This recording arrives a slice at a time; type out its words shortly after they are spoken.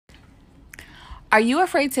Are you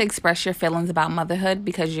afraid to express your feelings about motherhood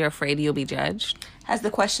because you're afraid you'll be judged? Has the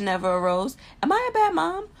question ever arose, am I a bad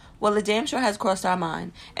mom? Well, it damn sure has crossed our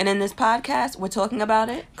mind. And in this podcast, we're talking about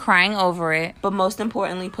it, Crying over it. but most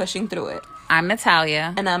importantly, pushing through it. I'm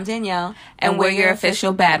Natalia. And I'm Danielle. And we're your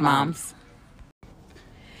official bad moms.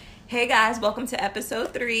 Hey guys, welcome to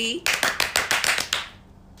episode 3.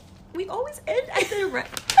 We always end at the right.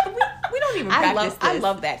 We don't even practice this. I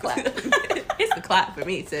love that clap. It's the clap for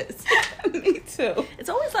me, sis. Me too. It's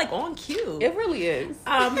always like on cue. It really is.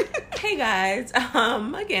 Hey guys.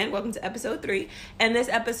 Again, welcome to episode 3. In this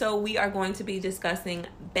episode, we are going to be discussing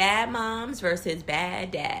bad moms versus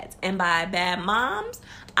bad dads. And by bad moms,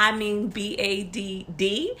 I mean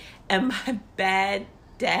BADD. And by bad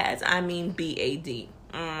dads, I mean BAD.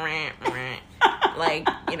 Like,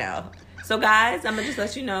 you know. So guys, I'm gonna just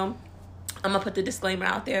let you know, I'm gonna put the disclaimer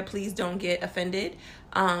out there. Please don't get offended.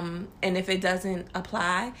 And if it doesn't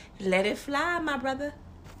apply, let it fly, my brother.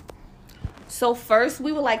 So first,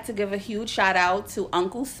 we would like to give a huge shout out to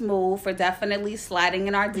Uncle Smooth for definitely sliding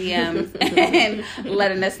in our DMs and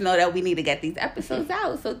letting us know that we need to get these episodes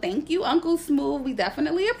out. So thank you, Uncle Smooth. We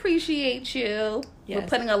definitely appreciate you. Yes. We're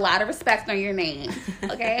putting a lot of respect on your name.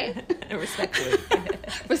 Okay? Respectfully.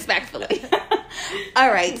 Respectfully.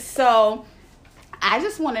 All right. So I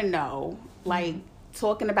just want to know, like,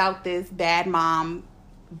 talking about this bad mom,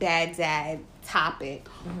 bad dad topic,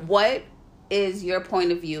 what is your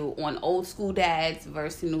point of view on old school dads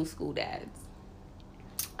versus new school dads?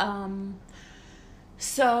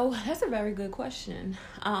 So that's a very good question.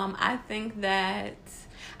 I think that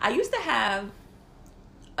I used to have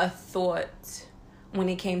a thought when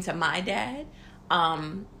it came to my dad.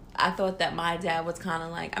 I thought that my dad was kind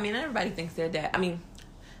of like, I mean, everybody thinks their dad,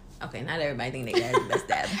 okay, not everybody think their dad's the best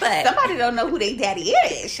dad, but somebody don't know who their daddy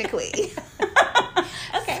is, Shaquille.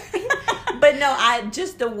 Okay. But no,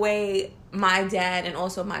 just the way my dad and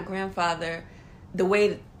also my grandfather, the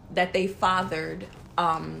way that they fathered,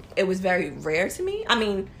 it was very rare to me. I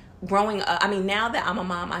mean, growing up, now that I'm a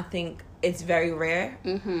mom, I think it's very rare.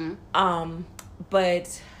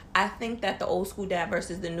 But I think that the old school dad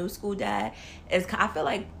versus the new school dad I feel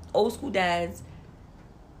like old school dads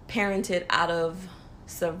parented out of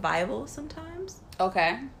survival sometimes.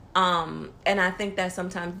 Okay. And I think that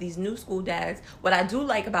sometimes these new school dads, what I do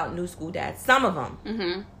like about new school dads, some of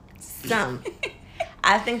them,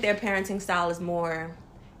 I think their parenting style is more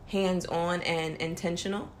hands-on and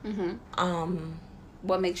intentional.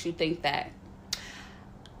 What makes you think that?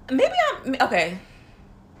 Okay.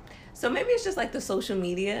 So maybe it's just like the social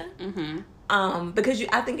media. Because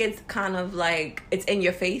I think it's kind of like, it's in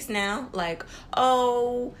your face now. Like,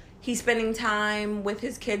 oh, he's spending time with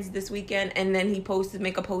his kids this weekend, and then he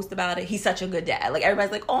make a post about it. He's such a good dad. Like,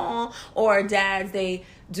 everybody's like, oh, or dads, they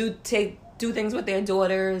do things with their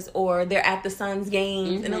daughters, or they're at the Suns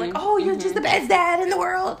games, and they're like, oh, you're just the best dad in the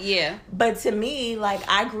world. Yeah. But to me, like,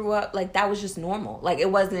 I grew up, like, that was just normal. Like,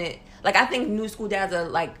 it wasn't, like, I think new school dads are,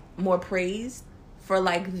 like, more praised for,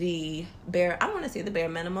 like, I don't want to say the bare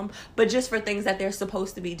minimum, but just for things that they're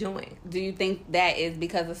supposed to be doing. Do you think that is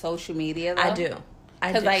because of social media, though? I do.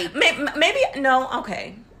 Because, like, maybe, no,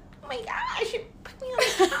 okay. Oh my gosh, you put me on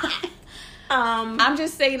the spot. I'm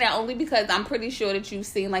just saying that only because I'm pretty sure that you've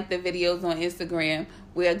seen, like, the videos on Instagram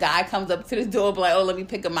where a guy comes up to the door, like, oh, let me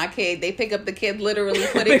pick up my kid. They pick up the kid, literally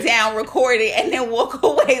put it down, record it, and then walk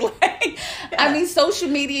away. Like, I mean, social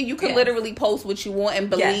media, you can literally post what you want and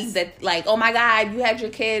believe that, like, oh my God, you had your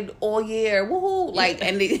kid all year, woohoo! Like,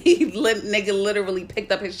 and nigga literally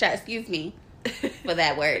picked up his shot. Excuse me for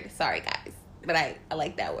that word. Sorry, guys. But I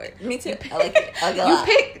like that word. Me too. I like it. You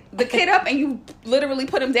pick the kid up and you literally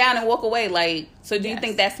put him down and walk away. Like, so do you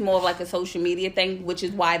think that's more of like a social media thing, which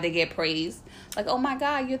is why they get praised? Like, oh my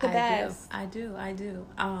God, you're the best. I do.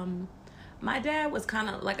 My dad was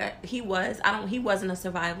kind of like he wasn't a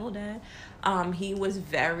survival dad. He was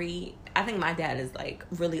I think my dad is like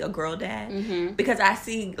really a girl dad. Because I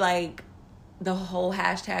see like the whole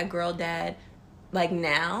hashtag girl dad like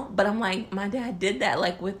now, but I'm like, my dad did that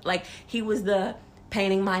like with like, he was the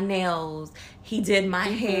painting my nails, he did my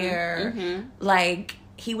hair, like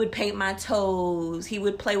he would paint my toes, he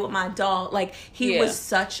would play with my dog, like he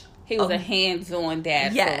was a hands-on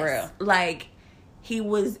dad. For real. Like he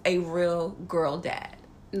was a real girl dad.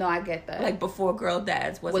 No, I get that. Like before girl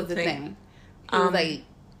dads was a thing. He was like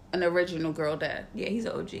an original girl dad. Yeah, he's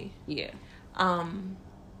an OG. Yeah.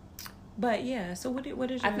 But yeah, so what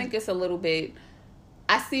is your... I think it's a little bit...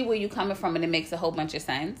 I see where you're coming from, and it makes a whole bunch of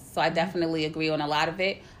sense. So I definitely agree on a lot of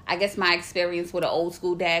it. I guess my experience with an old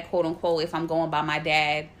school dad, quote unquote, if I'm going by my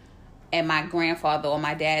dad and my grandfather on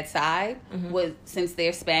my dad's side, was, since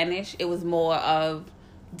they're Spanish, it was more of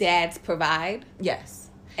dads provide. Yes.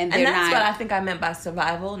 And that's not, what I think I meant by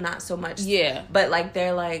survival, not so much. Yeah. But like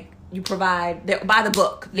they're like, you provide, they're by the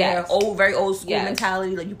book. Yes. They're very old school Yes.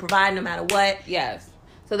 mentality. Like you provide no matter what. Yes.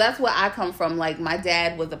 So that's where I come from. Like my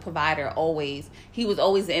dad was a provider always. He was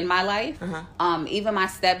always in my life. Even my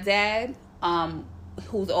stepdad,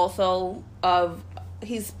 who's also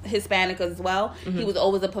he's Hispanic as well. He was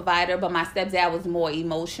always a provider, but my stepdad was more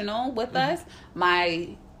emotional with us.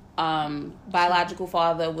 My biological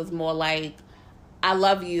father was more like, I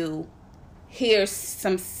love you. Here's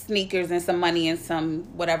some sneakers and some money and some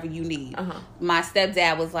whatever you need. My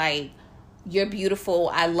stepdad was like, you're beautiful.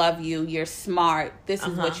 I love you. You're smart. This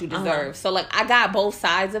is what you deserve. So, like, I got both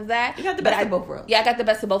sides of that. You got the best of both worlds. Yeah, I got the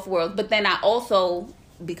best of both worlds. But then I also,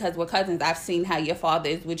 because we're cousins, I've seen how your father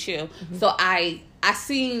is with you. So I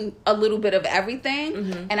seen a little bit of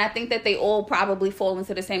everything. And I think that they all probably fall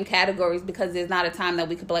into the same categories because there's not a time that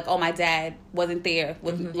we could be like, oh, my dad wasn't there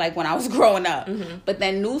with like when I was growing up. But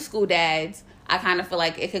then new school dads, I kind of feel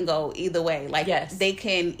like it can go either way. Like, they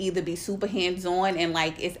can either be super hands-on and,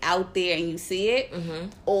 like, it's out there and you see it,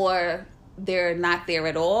 or they're not there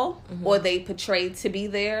at all, or they portray to be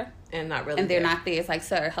there. And not really. And they're not there. It's like,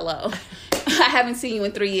 sir, hello. I haven't seen you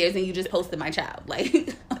in 3 years and you just posted my child.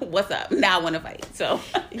 Like, what's up? Now I want to fight. So,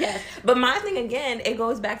 yes. But my thing, again, it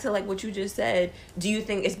goes back to, like, what you just said. Do you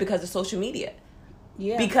think it's because of social media?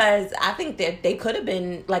 Yeah. Because I think that they could have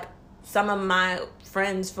been, like, some of my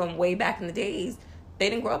friends from way back in the days, they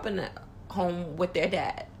didn't grow up in a home with their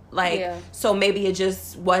dad. Like, so maybe it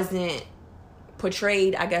just wasn't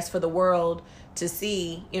portrayed, I guess, for the world to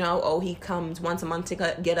see, you know, oh, he comes once a month to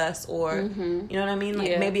get us, or, you know what I mean?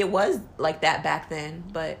 Like, maybe it was like that back then,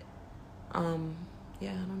 but, yeah,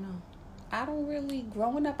 I don't know. I don't really,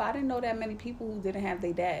 growing up, I didn't know that many people who didn't have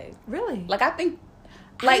their dad. Really? Like, I think,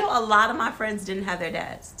 like, I know a lot of my friends didn't have their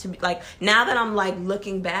dads. To be like, now that I'm like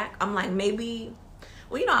looking back, I'm like, maybe,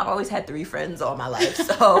 well, you know, I've always had 3 friends all my life,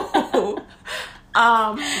 so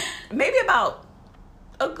maybe about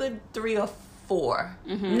a good 3 or 4,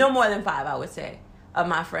 no more than 5, I would say, of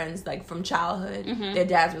my friends, like from childhood, their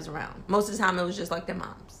dads was around. Most of the time, it was just like their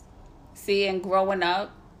moms. See, and growing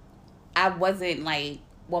up, I wasn't like,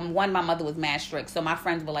 well, one, my mother was mad strict, so my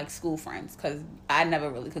friends were like school friends because I never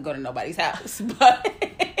really could go to nobody's house.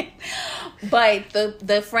 But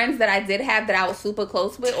the friends that I did have that I was super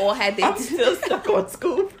close with all had their... I'm still stuck on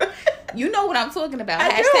school friends. You know what I'm talking about. I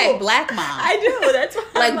Hashtag do. Black Mom. I do. That's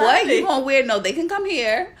what like, I'm what? laughing. You gonna wear? No, they can come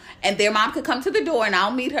here, and their mom could come to the door, and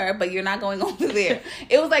I'll meet her, but you're not going over there.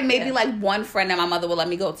 It was like maybe like one friend that my mother would let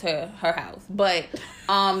me go to her house. But,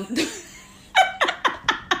 thank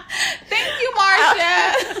you,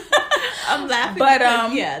 Marsha. I'm laughing. But,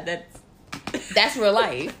 because, yeah, that's real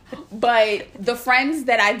life. But the friends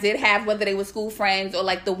that I did have, whether they were school friends or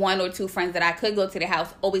like the 1 or 2 friends that I could go to their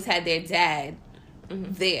house, always had their dad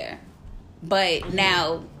there. But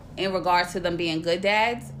now, in regards to them being good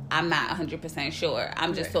dads, I'm not 100% sure.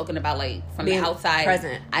 I'm just talking about, like, from being the outside.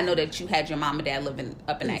 Present. I know that you had your mom and dad living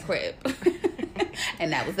up in that crib.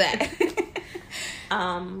 And that was that.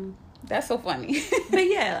 That's so funny. But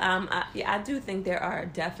yeah, I do think there are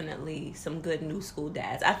definitely some good new school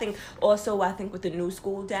dads. I think with the new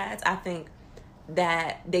school dads, I think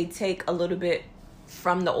that they take a little bit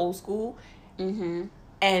from the old school.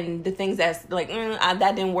 And the things that's like,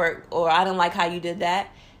 that didn't work, or I didn't like how you did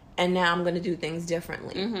that, and now I'm gonna do things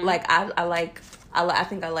differently. Like I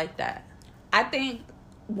think I like that. I think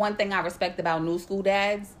one thing I respect about new school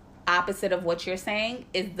dads, opposite of what you're saying,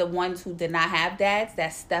 is the ones who did not have dads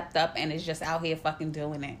that stepped up and is just out here fucking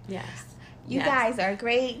doing it. Yes. You guys are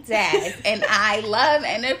great dads, and I love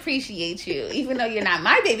and appreciate you. Even though you're not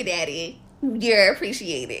my baby daddy, you're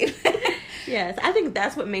appreciated. Yes, I think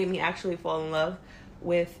that's what made me actually fall in love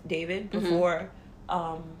with David before.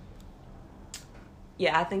 I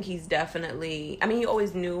think he's definitely, I mean, he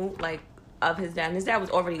always knew, like, of his dad. And his dad was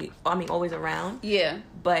always around. Yeah.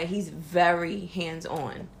 But he's very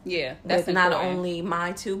hands-on. Yeah. That's with not only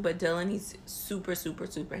my 2, but Dylan, he's super, super,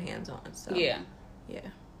 super hands-on. So, yeah.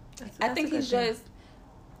 That's I think he's just,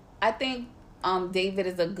 I think David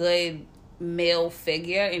is a good male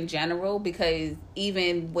figure in general, because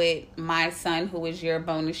even with my son, who is your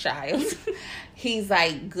bonus child, he's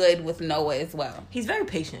like good with Noah as well. He's very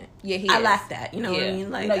patient. Yeah, I lack that. You know what I mean?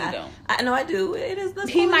 Like, no, you don't. I know I do. It is.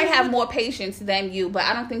 He might have more patience than you, but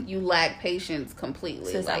I don't think you lack patience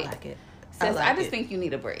completely. Sis, I lack it. I just think you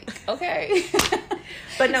need a break. Okay.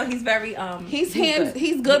 But no, he's very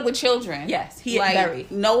he's good with children. Yes, he is very.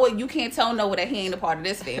 Noah, you can't tell Noah that he ain't a part of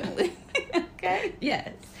this family. Okay.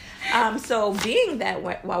 Yes. So being that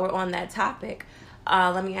while we're on that topic,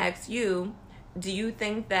 let me ask you, do you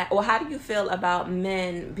think that, or how do you feel about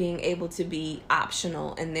men being able to be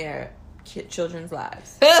optional in their children's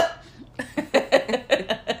lives?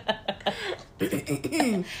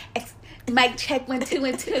 Mic check 1 2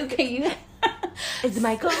 1 2. Can you? Is the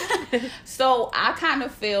mic on? So I kind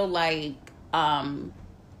of feel like,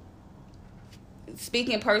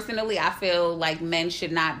 speaking personally, I feel like men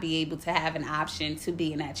should not be able to have an option to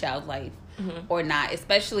be in that child's life or not,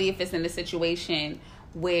 especially if it's in a situation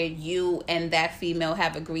where you and that female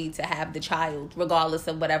have agreed to have the child, regardless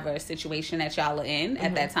of whatever situation that y'all are in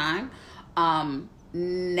at that time.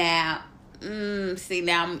 Now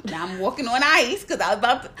I'm walking on ice because I'm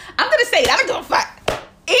going to say it. I don't give a fuck.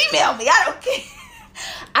 Email me. I don't care.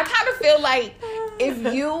 I kind of feel like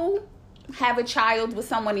if you have a child with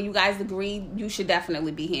someone and you guys agree, you should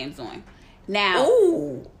definitely be hands-on. Now,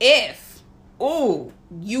 if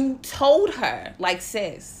you told her, like,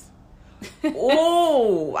 sis,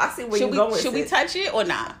 I see where you're going with Should we touch it or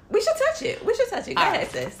not? We should touch it. Go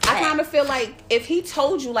ahead, sis. I kind of feel like if he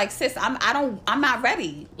told you, like, sis, I'm not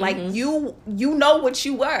ready. Like, you know what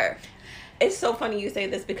you were. It's so funny you say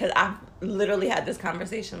this because I've literally had this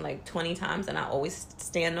conversation like 20 times and I always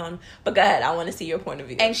stand on, but go ahead, I want to see your point of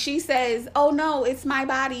view. And she says, oh no, it's my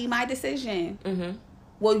body, my decision.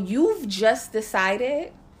 Well, you've just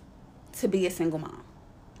decided to be a single mom.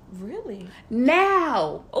 Really?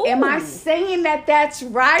 Now, am I saying that that's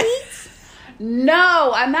right?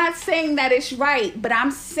 No, I'm not saying that it's right, but I'm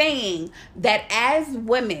saying that as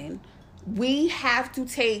women, we have to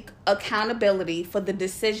take accountability for the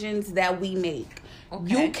decisions that we make.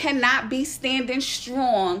 Okay. You cannot be standing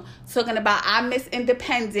strong talking about I'm Miss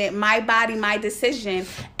Independent, my body, my decision,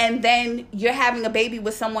 and then you're having a baby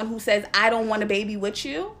with someone who says, I don't want a baby with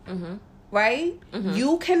you. Right?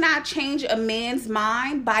 You cannot change a man's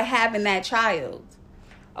mind by having that child.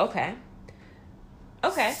 Okay.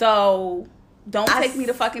 So don't take me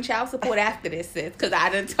to fucking child support after this, sis, because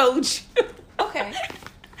I done told you. Okay.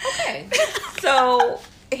 So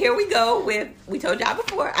here we go with, we told y'all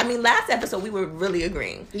before. I mean, last episode we were really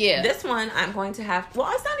agreeing. Yeah. This one I'm going to have, well,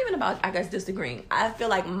 it's not even about, I guess, disagreeing. I feel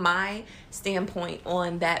like my standpoint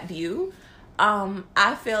on that view,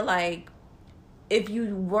 I feel like if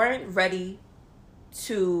you weren't ready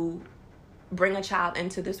to bring a child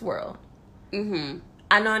into this world, I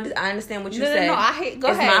understand what you said. No, go ahead.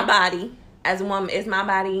 It's my body. As a woman, it's my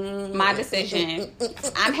body, my decision.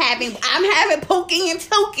 I'm having Pookie and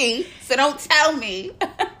Tookie, so don't tell me.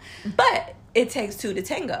 But it takes two to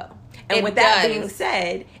tango. And with that being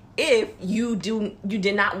said, if you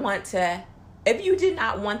did not want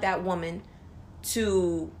that woman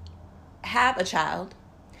to have a child,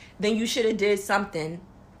 then you should have did something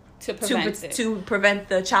to prevent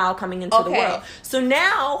the child coming into the world. So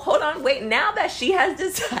now, hold on, wait. Now that she has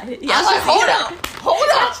decided, hold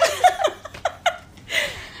up.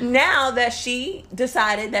 Now that she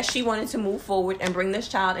decided that she wanted to move forward and bring this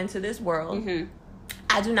child into this world,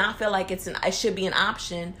 I do not feel like it should be an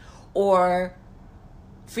option or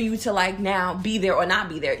for you to like now be there or not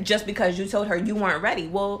be there just because you told her you weren't ready.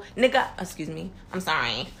 Well, nigga, excuse me. I'm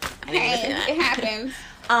sorry. I didn't say that. It happens.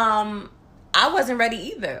 I wasn't ready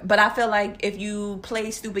either. But I feel like if you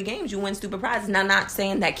play stupid games, you win stupid prizes. Now, I'm not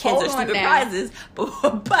saying that kids are stupid prizes,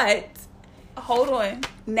 but hold on.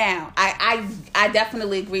 Now, I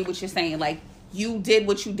definitely agree with what you're saying. Like, you did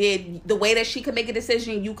what you did. The way that she could make a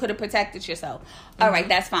decision, you could have protected yourself. All right,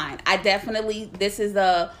 that's fine. This is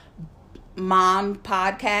a mom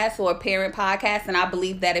podcast or a parent podcast, and I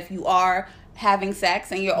believe that if you are having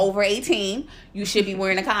sex and you're over 18, you should be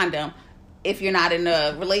wearing a condom. If you're not in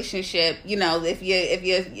a relationship, if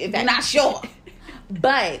you're not sure.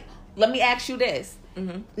 But let me ask you this.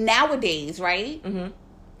 Nowadays, right?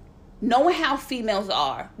 Knowing how females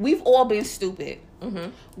are, we've all been stupid.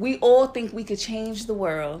 We all think we could change the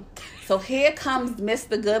world. So here comes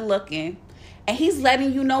Mr. Good Looking, and he's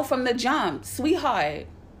letting you know from the jump, sweetheart,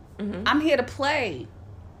 I'm here to play.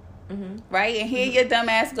 Right? And here your dumb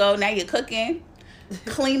ass go. Now you're cooking,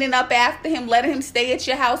 cleaning up after him, letting him stay at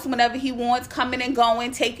your house whenever he wants, coming and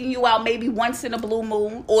going, taking you out maybe once in a blue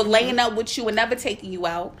moon, or laying up with you and never taking you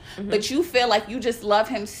out. But you feel like you just love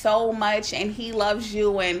him so much and he loves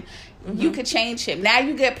you and you could change him. Now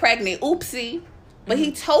you get pregnant. Oopsie. But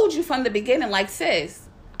he told you from the beginning, like, sis,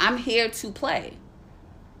 I'm here to play.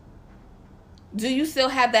 Do you still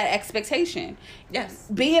have that expectation? Yes.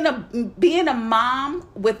 Being a mom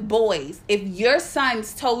with boys, if your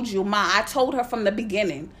sons told you, Ma, I told her from the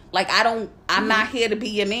beginning, like, I'm not here to be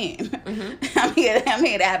your man. I'm here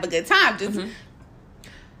to have a good time. Just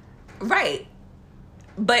right.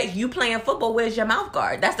 But you playing football, where's your mouth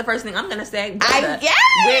guard? That's the first thing I'm going to say. I guess.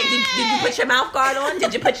 Where, did you put your mouth guard on?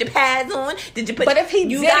 Did you put your pads on? Did you put... But if he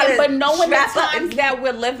didn't, but knowing the times up. that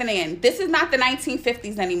we're living in, this is not the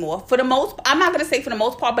 1950s anymore. For the most... I'm not going to say for the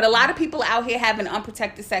most part, but a lot of people out here having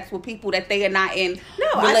unprotected sex with people that they are not in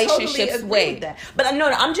relationships with. That. But no,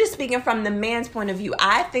 I'm just speaking from the man's point of view.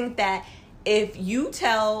 I think that if you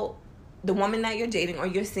tell the woman that you're dating or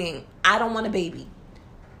you're seeing, I don't want a baby,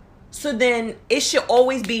 so then it should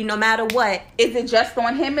always be, no matter what. Is it just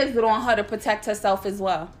on him? Is it on her to protect herself as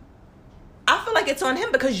well? I feel like it's on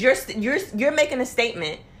him, because you're making a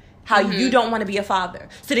statement how you don't want to be a father.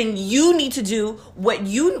 So then you need to do what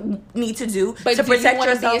you need to do to protect yourself. But do you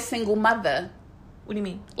want to be a single mother? What do you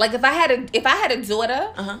mean? Like if I had a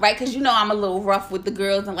daughter, right? Because I'm a little rough with the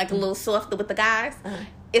girls and like a little softer with the guys.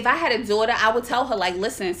 If I had a daughter, I would tell her, like,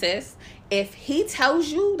 listen, sis, if he tells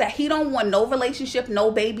you that he don't want no relationship, no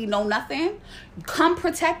baby, no nothing, come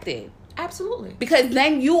protected. Absolutely. Because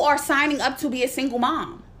then you are signing up to be a single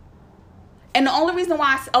mom. And the only reason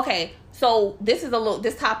why, so this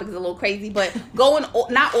topic is a little crazy, but going,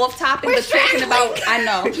 not off topic, but talking about, I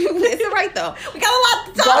know, it's right though. We got a lot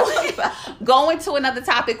to talk about. Going to another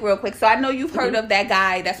topic real quick. So I know you've heard of that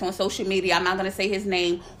guy that's on social media, I'm not going to say his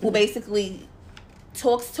name, who basically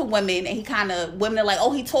talks to women, and he kind of, women are like,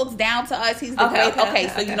 oh, he talks down to us, he's the great. Okay,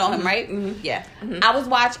 so you know him, right? Yeah.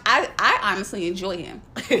 I honestly enjoy him.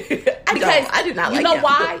 I do not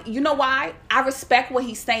like him. You know why? I respect what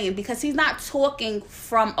he's saying, because he's not talking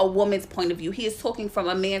from a woman's point of view. He is talking from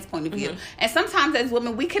a man's point of view. And sometimes as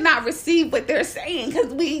women, we cannot receive what they're saying,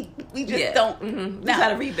 because we just don't. You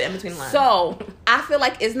gotta read in between lines. So I feel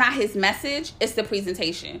like it's not his message, it's the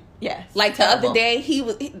presentation. Yes. Like the other day, he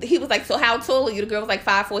was like, so how tall are you? The girl was like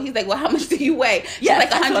 5'4". He's like, well, how much do you weigh? She's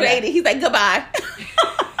like 180. He's like, goodbye.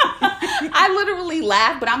 I literally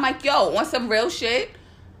laughed, but I'm like, yo, on some real shit,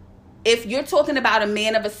 if you're talking about a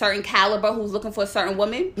man of a certain caliber who's looking for a certain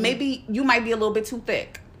woman, maybe you might be a little bit too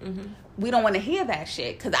thick. We don't want to hear that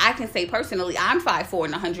shit, because I can say personally, I'm 5'4"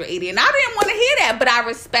 and 180, and I didn't want to hear that, but I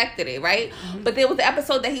respected it, right? But there was an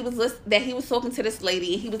episode that he was talking to this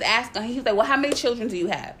lady, and he was asking her, he was like, well, how many children do you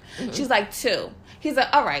have? She's like, 2. He's like,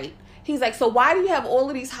 all right. He's like, so why do you have all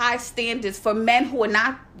of these high standards for men who are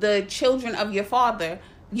not the children of your father,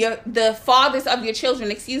 the fathers of your children,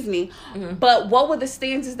 excuse me, but what were the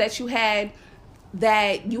standards that you had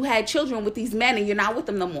children with these men and you're not with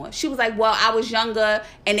them no more? She was like, well, I was younger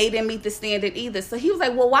and they didn't meet the standard either. So he was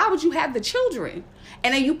like, well, why would you have the children?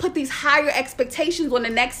 And then you put these higher expectations on the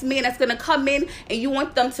next man that's going to come in, and you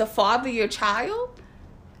want them to father your child?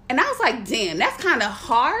 And I was like, damn, that's kind of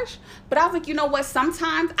harsh. But I was like, you know what?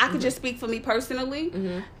 Sometimes I could just speak for me personally.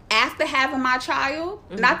 After having my child,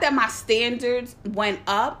 not that my standards went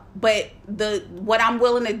up, but what I'm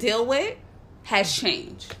willing to deal with has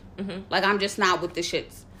changed. Like, I'm just not with the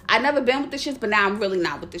shits. I've never been with the shits, but now I'm really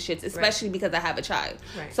not with the shits, especially because I have a child.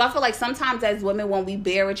 So I feel like sometimes as women, when we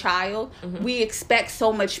bear a child, we expect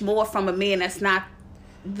so much more from a man that's not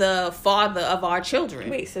the father of our children.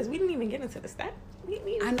 Wait, sis, we didn't even get into the stat.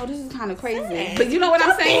 I know this is kind of crazy, but you know what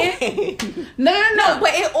I'm saying? No.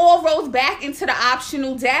 But it all rolls back into the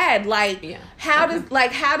optional dad. Like, how does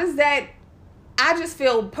that? I just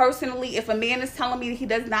feel personally, if a man is telling me that he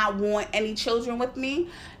does not want any children with me,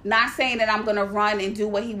 not saying that I'm gonna run and do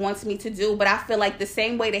what he wants me to do, but I feel like the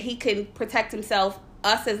same way that he can protect himself,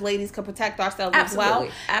 us as ladies can protect ourselves as well.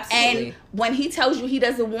 Absolutely. And when he tells you he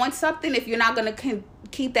doesn't want something, if you're not gonna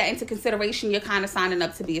keep that into consideration, you're kind of signing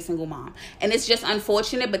up to be a single mom. And it's just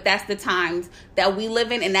unfortunate, but that's the times that we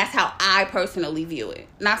live in, and that's how I personally view it.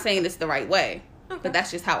 Not saying it's the right way, but that's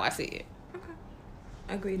just how I see it.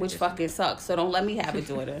 Agreed. Which fucking sucks. So don't let me have a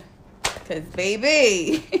daughter, because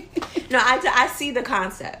baby. No, I see the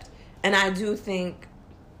concept, and I do think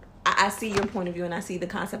I see your point of view, and I see the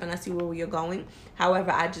concept, and I see where you're going.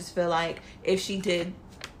 However, I just feel like if she did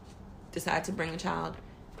decide to bring a child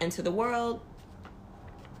into the world,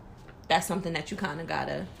 that's something that you kind of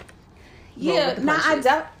gotta.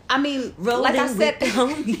 I mean, like I said,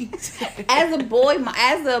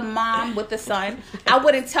 as a mom with a son, I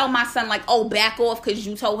wouldn't tell my son like, oh, back off because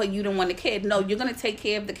you told her you didn't want a kid. No, you're gonna take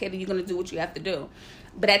care of the kid and you're gonna do what you have to do.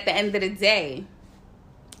 But at the end of the day,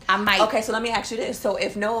 I might. Okay, so let me ask you this: so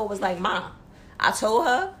if Noah was like, Mom, I told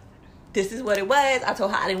her this is what it was. I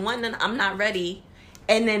told her I didn't want none. I'm not ready.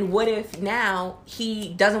 And then what if now he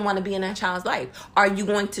doesn't want to be in that child's life? Are you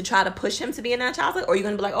going to try to push him to be in that child's life? Or are you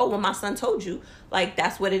going to be like, oh, well, my son told you. Like,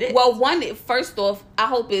 that's what it is. Well, first off, I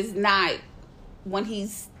hope it's not when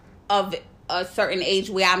he's of a certain age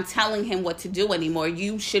where I'm telling him what to do anymore.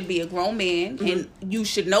 You should be a grown man and you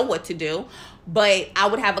should know what to do. But I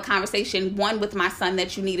would have a conversation, one, with my son,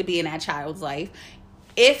 that you need to be in that child's life.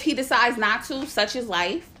 If he decides not to, such is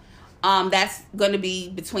life. That's going to be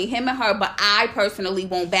between him and her. But I personally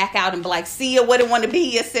won't back out and be like, see, you wouldn't want to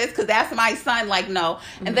be your sis because that's my son. Like, no.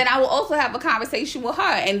 And then I will also have a conversation with her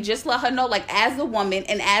and just let her know, like, as a woman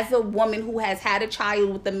and as a woman who has had a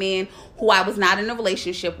child with a man who I was not in a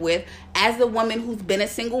relationship with, as a woman who's been a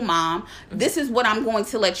single mom, this is what I'm going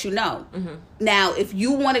to let you know. Now, if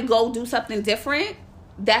you want to go do something different,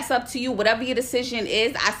 that's up to you. Whatever your decision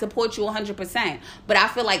is, I support you 100%. But I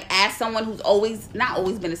feel like as someone who's not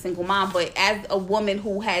always been a single mom, but as a woman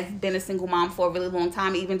who has been a single mom for a really long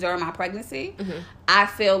time, even during my pregnancy, I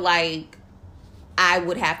feel like I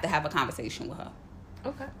would have to have a conversation with her.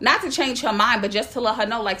 Okay. Not to change her mind, but just to let her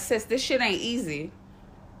know, like, sis, this shit ain't easy.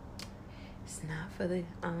 It's not for the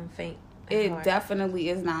faint. It definitely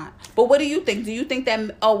is not. But what do you think? Do you think that,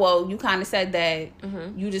 you kind of said that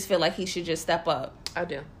you just feel like he should just step up? I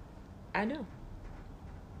do. And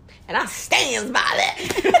I stands by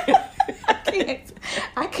that.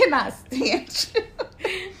 I cannot stand you.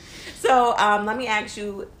 So, let me ask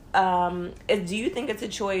you, do you think it's a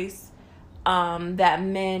choice that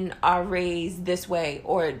men are raised this way?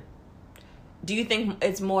 Or do you think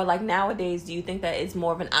it's more like nowadays, do you think that it's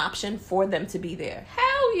more of an option for them to be there?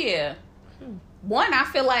 Hell yeah. One, I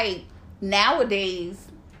feel like nowadays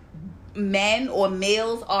men or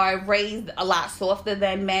males are raised a lot softer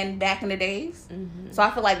than men back in the days. So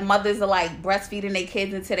I feel like mothers are like breastfeeding their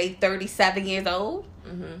kids until they 37 years old.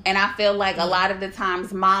 And I feel like a lot of the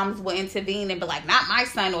times moms will intervene and be like, not my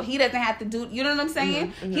son, or he doesn't have to do, you know what I'm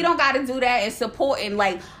saying? He don't got to do that, and support. And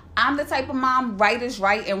like, I'm the type of mom, right is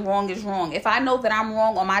right and wrong is wrong. If I know that I'm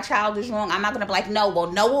wrong or my child is wrong, I'm not going to be like, no,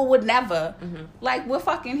 well, Noah would never. Like, we're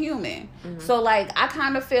fucking human. So, like, I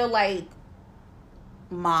kind of feel like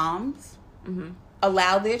moms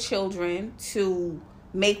allow their children to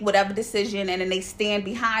make whatever decision, and then they stand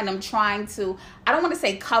behind them trying to, I don't want to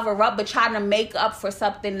say cover up, but trying to make up for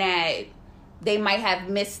something that they might have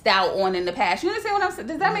missed out on in the past. You understand what I'm saying?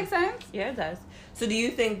 Does that make sense? Yeah, it does. So do you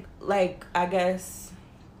think, like, I guess,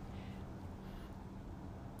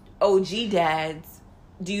 OG dads,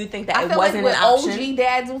 do you think that it wasn't an option? OG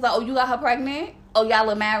dads was like, oh, you got her pregnant? Oh, y'all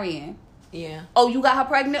are marrying. Yeah. Oh, you got her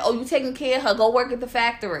pregnant? Oh, you taking care of her? Go work at the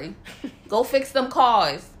factory. Go fix them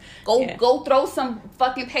cars. Go throw some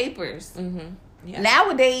fucking papers. Yeah.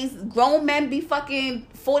 Nowadays, grown men be fucking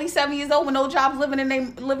 47 years old with no jobs living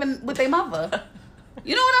with their mother.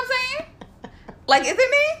 You know what I'm saying? Like, is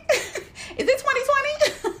it me? Is it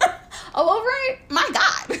 2020? All over it? My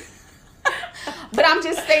God. But I'm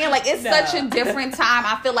just saying, like, it's such a different time.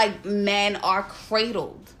 I feel like men are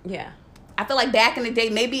cradled. Yeah. I feel like back in the day,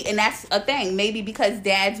 maybe, and that's a thing, maybe because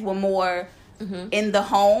dads were more in the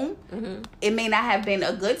home, it may not have been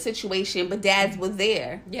a good situation, but dads were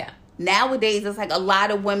there. Yeah. Nowadays, it's like a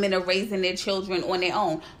lot of women are raising their children on their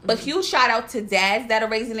own. But huge shout out to dads that are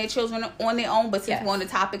raising their children on their own. But since we're on the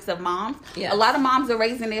topics of moms, a lot of moms are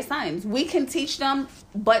raising their sons. We can teach them,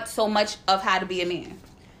 but so much of how to be a man.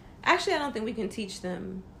 Actually, I don't think we can teach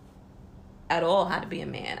them at all how to be a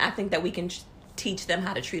man. I think that we can teach them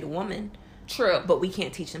how to treat a woman. True. But we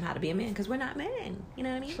can't teach them how to be a man because we're not men. You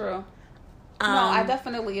know what I mean? True. No, I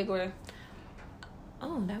definitely agree.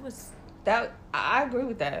 Oh, that was... I agree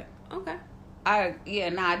with that. Okay. I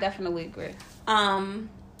definitely agree.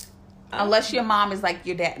 Unless your mom is like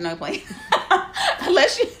your dad. No, playing.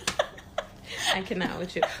 Unless you... I cannot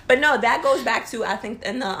with you. But no, that goes back to, I think,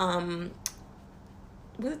 in the...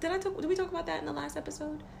 Did we talk about that in the last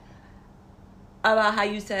episode? About how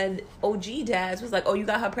you said OG dads was like, oh, you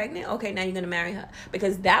got her pregnant? Okay, now you're going to marry her.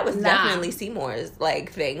 Because that was definitely Seymour's,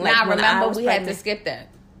 like, thing. Like, remember, we had to skip that.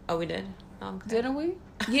 Oh, we did? Okay. Didn't we?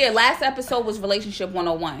 Yeah, last episode was Relationship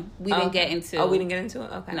 101. We didn't get into... Oh, we didn't get into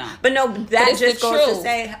it? Okay. No. But no, that just goes to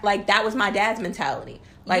say, like, that was my dad's mentality.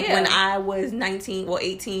 Like, when I was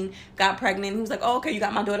 18, got pregnant, he was like, oh, okay, you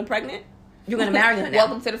got my daughter pregnant? You're going to marry her now.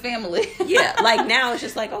 Welcome to the family. Yeah, like, now it's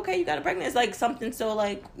just like, okay, you got her pregnant. It's like something so,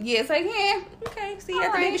 like... Yeah, it's like, yeah. Okay, see you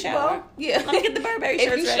at the baby shower. Well, yeah. Let me get the Burberry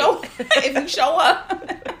shirts ready. If you show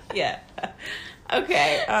up. Yeah.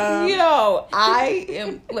 Okay. I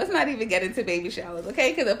am... Let's not even get into baby showers,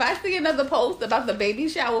 okay? Because if I see another post about the baby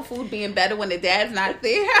shower food being better when the dad's not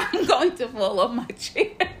there, I'm going to fall off my chair.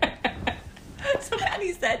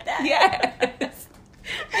 Somebody said that? Yes.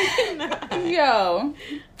 Yo,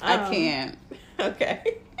 I can't.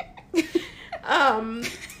 Okay.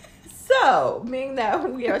 So being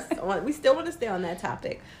that we still want to stay on that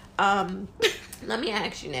topic. Let me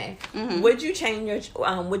ask you, Nay. Mm-hmm. Would you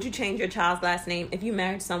change your child's last name if you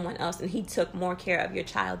married someone else and he took more care of your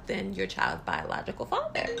child than your child's biological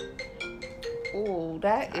father? Ooh,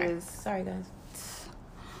 that is... Sorry, guys.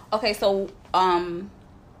 Okay, so,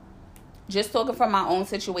 just talking from my own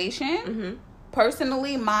situation, Mm-hmm.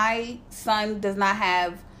 personally, my son does not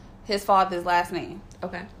have his father's last name.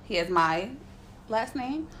 Okay. He has my last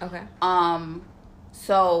name. Okay.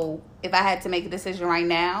 So if I had to make a decision right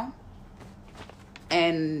now,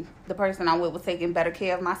 and the person I'm with was taking better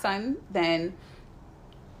care of my son than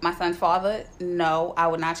my son's father, no, I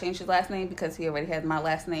would not change his last name because he already has my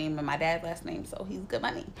last name and my dad's last name, so he's good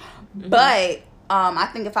money. Mm-hmm. But I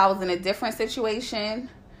think if I was in a different situation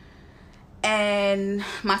and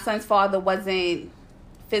my son's father wasn't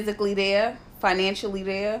physically there, financially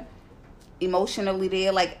there, emotionally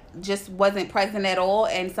there, like just wasn't present at all,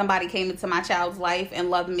 and somebody came into my child's life and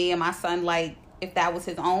loved me and my son like if that was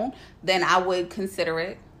his own, then I would consider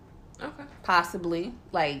it. Okay. Possibly.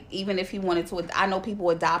 Like, even if he wanted to, I know people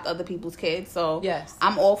adopt other people's kids, so yes,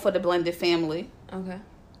 I'm all for the blended family. Okay.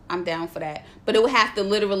 I'm down for that. But it would have to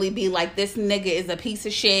literally be like, this nigga is a piece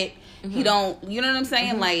of shit. Mm-hmm. He don't, you know what I'm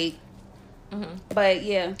saying? Mm-hmm. Like, mm-hmm. But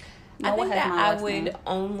yeah. I think that I would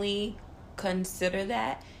only consider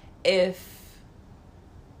that if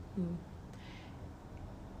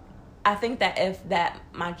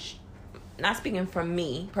not speaking from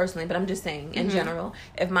me personally, but I'm just saying in general,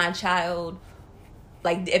 if my child,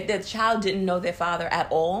 like if the child didn't know their father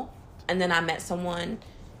at all, and then I met someone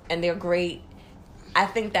and they're great, I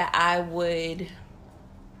think that I would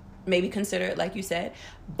maybe consider it like you said.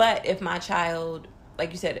 But if my child, like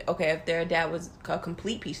you said, okay, if their dad was a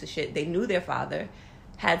complete piece of shit, they knew their father,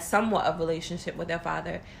 had somewhat of a relationship with their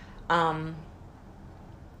father, I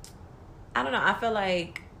don't know, I feel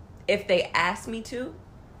like if they asked me to,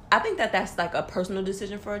 I think that that's like a personal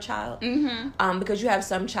decision for a child. Mm-hmm. Because you have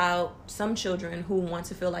some children who want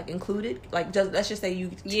to feel like included. Like, let's just say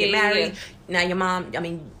you get married. Yeah. Now your mom,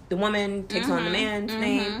 the woman takes on the man's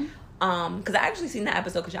name. Because I actually seen that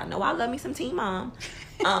episode, because y'all know I love me some Teen Mom.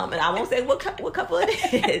 And I won't say what couple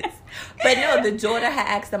it is. But no, the daughter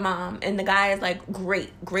had asked the mom, and the guy is like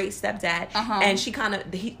great stepdad. And she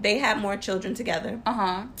they had more children together.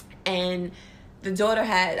 And the daughter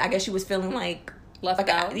had, I guess she was feeling like, left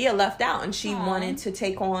out, and she wanted to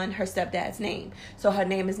take on her stepdad's name, so her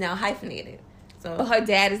name is now hyphenated. So, but her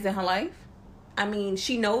dad is in her life. I mean,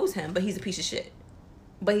 she knows him, but he's a piece of shit.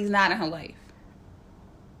 But he's not in her life.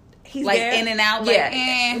 He's like there. In and out. Like,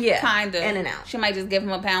 kind of in and out. She might just give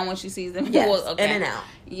him a pound when she sees him. Yes, okay. In and out.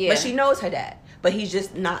 Yeah, but she knows her dad, but he's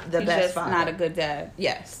just not the best father. Not a good dad.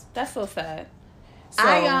 Yes, that's so sad.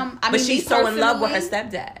 So, but she's so in love with her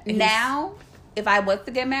stepdad now. If I was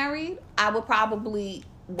to get married, I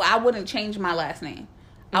wouldn't change my last name.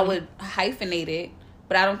 Mm-hmm. I would hyphenate it,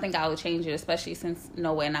 but I don't think I would change it, especially since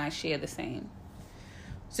Noah and I share the same.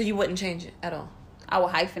 So you wouldn't change it at all? I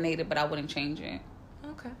would hyphenate it, but I wouldn't change it.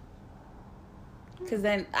 Okay. Because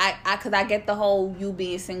then I get the whole you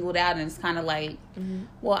being singled out, and it's kind of like,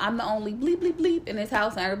 well, I'm the only bleep, bleep, bleep in this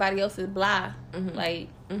house, and everybody else is blah. Mm-hmm. Like,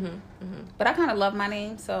 but I kind of love my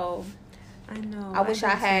name, so I know. I wish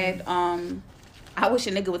I had, I wish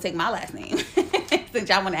a nigga would take my last name. Since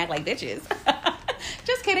y'all want to act like bitches.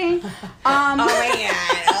 Just kidding. Oh my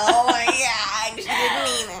god. She didn't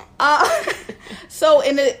mean it. So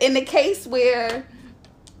in the case where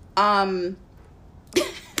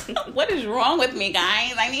what is wrong with me,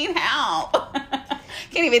 guys? I need help.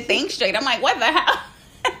 Can't even think straight. I'm like, what the hell?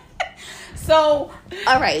 So,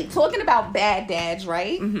 all right, talking about bad dads,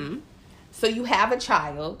 right? Mm-hmm. So you have a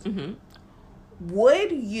child. Mm-hmm.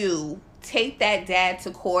 Would you take that dad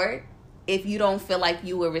to court if you don't feel like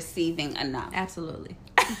you were receiving enough? Absolutely.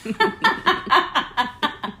 Yo,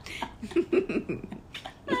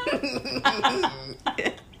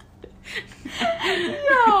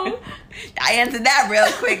 I answered that real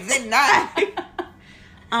quick, didn't I?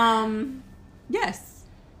 Yes.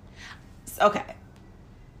 Okay.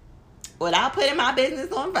 Without putting my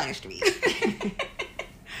business on Front Street.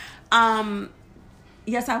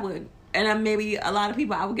 Yes, I would. And maybe a lot of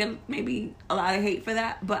people, I would get maybe a lot of hate for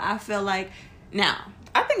that. But I feel like, now,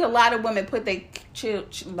 I think a lot of women put their I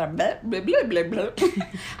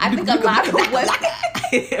think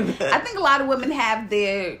a lot of women have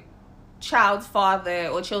their child's father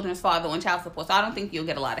or children's father on child support. So I don't think you'll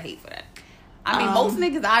get a lot of hate for that. I mean, most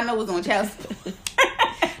niggas I know is on child support.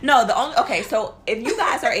 No, so if you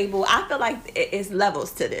guys are able, I feel like it's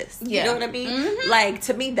levels to this. Yeah. You know what I mean? Mm-hmm. Like,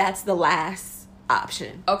 to me, that's the last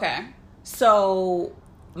option. Okay. So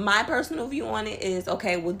my personal view on it is,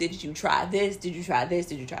 okay, well, did you try this? Did you try this?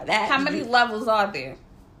 Did you try that? How many levels are there?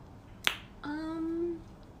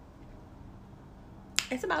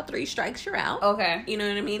 it's about 3 strikes, you're out. Okay. You know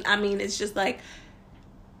what I mean? I mean, it's just like,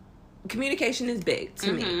 communication is big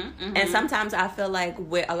to me. And sometimes I feel like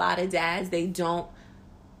with a lot of dads, they don't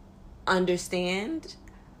understand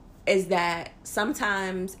is that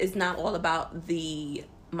sometimes it's not all about the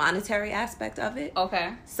monetary aspect of it.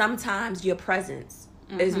 Okay. Sometimes your presence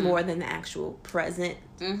is more than the actual present.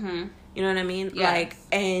 You know what I mean? Yes. Like,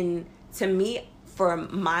 and to me, for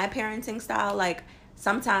my parenting style, like,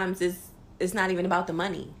 sometimes it's not even about the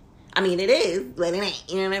money. I mean, it is, but it ain't.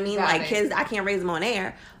 You know what I mean? Like, kids, I can't raise them on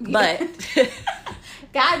air, but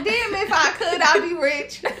God damn, if I could, I'd be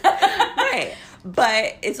rich. Right.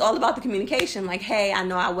 But it's all about the communication. Like, hey, I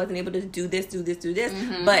know I wasn't able to do this,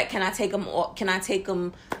 but can I take them? Can I take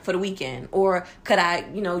them for the weekend? Or could I,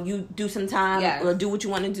 you do some time or do what you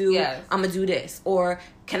want to do? Yes. I'm gonna do this. Or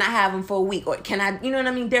can I have them for a week? Or can I? You know what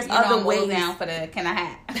I mean? There's other ways. Down for the can I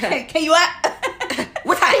have? Can you what?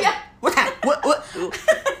 What time? What time? What?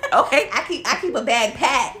 Okay. I keep a bag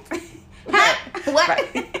packed. What?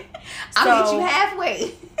 Right. I'll meet you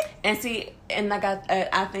halfway. And see, and like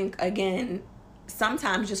I think again,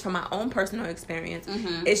 sometimes just from my own personal experience,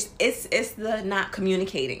 it's the not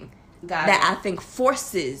communicating that I think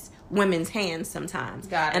forces women's hands sometimes.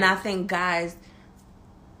 And I think guys,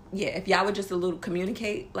 if y'all would just a little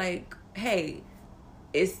communicate, like, hey,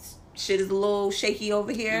 shit is a little shaky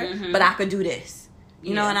over here, but I could do this.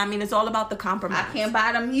 You know what I mean? It's all about the compromise. I can't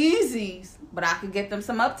buy them Yeezys, but I could get them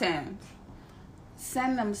some Uptowns.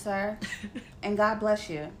 Send them, sir. And God bless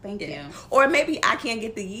you. Thank you. Or maybe I can't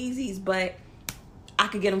get the Yeezys, but I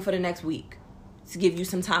could get them for the next week to give you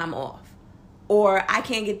some time off. Or I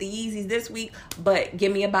can't get the Yeezys this week, but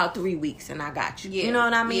give me about 3 weeks and I got you. You know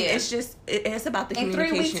what I mean? It's just, it's about the communication.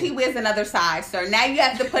 In 3 weeks, he wears another size, sir. Now you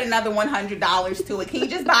have to put another $100 to it. Can you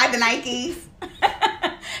just buy the Nikes?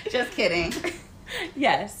 Just kidding.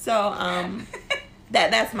 Yes. So,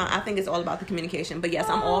 that's I think it's all about the communication. But yes,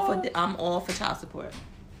 I'm all for child support.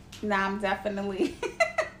 Nah, I'm definitely.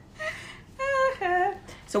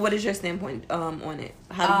 So what is your standpoint on it?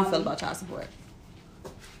 How do you feel about child support?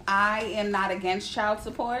 I am not against child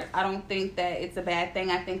support. I don't think that it's a bad thing.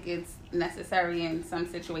 I think it's necessary in some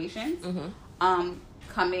situations.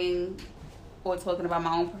 Coming or talking about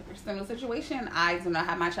my own personal situation, I do not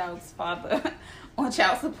have my child's father on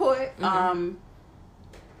child support.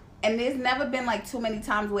 And there's never been like too many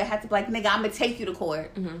times where I had to be like, nigga, I'm gonna take you to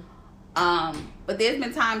court. But there's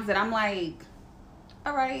been times that I'm like,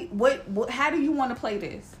 all right, what how do you want to play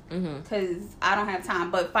this? Because I don't have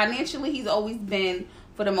time. But financially, he's always been,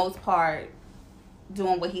 for the most part,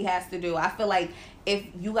 doing what he has to do. I feel like if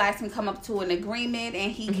you guys can come up to an agreement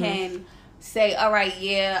and he can say, all right,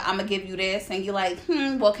 I'm gonna give you this, and you're like,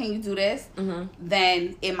 well, can you do this?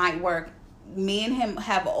 Then it might work. Me and him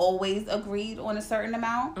have always agreed on a certain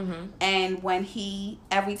amount, and when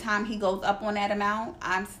every time he goes up on that amount,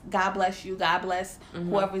 God bless you, God bless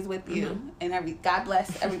whoever's with you, and God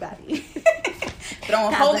bless everybody.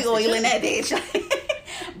 Throwing holy oil in that bitch.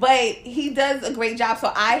 But he does a great job,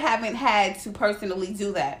 so I haven't had to personally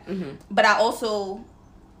do that. But I also,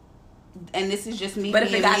 and this is just me. But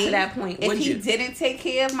if it got to that point, if he didn't take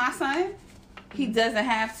care of my son, he doesn't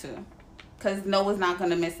have to, because Noah's not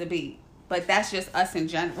gonna miss a beat. But that's just us in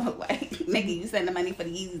general. Like, nigga, you send the money for the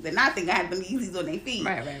Yeezys, and I think I have them Yeezys on their feet.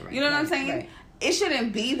 Right. You know what I'm saying? Right. It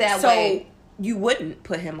shouldn't be that So way. you wouldn't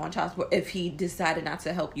put him on child support if he decided not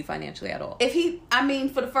to help you financially at all?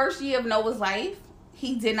 For the first year of Noah's life,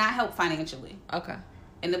 he did not help financially. Okay.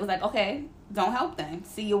 And it was like, okay, don't help then.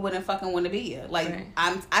 See, you wouldn't fucking want to be here. Like,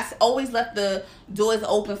 I always left the doors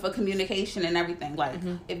open for communication and everything. Like,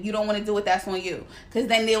 if you don't want to do it, that's on you. Because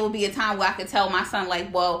then there will be a time where I could tell my son,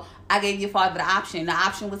 like, well, I gave your father the option. The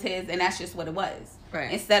option was his, and that's just what it was.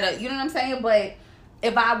 Right. Instead of, you know what I'm saying? But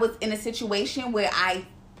if I was in a situation where I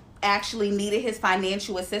actually needed his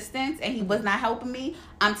financial assistance and he was not helping me,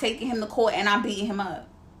 I'm taking him to court and I'm beating him up.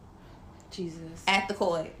 Jesus. At the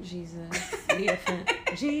court. Jesus. Be offense.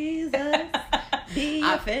 Jesus. Be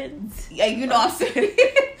offense. Yeah, you know I'm serious.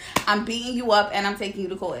 I'm beating you up and I'm taking you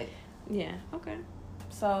to court. Yeah. Okay.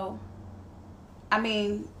 So, I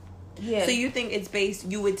mean, yeah. So you think it's based,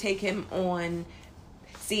 you would take him on...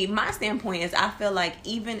 See, my standpoint is I feel like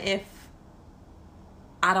even if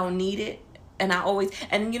I don't need it, and I always...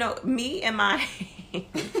 And, you know, me and my...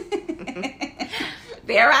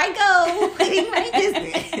 There I go. Putting my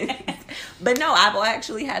business. But no, I've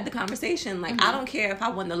actually had the conversation. Like, I don't care if I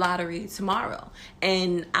won the lottery tomorrow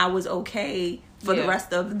and I was okay for the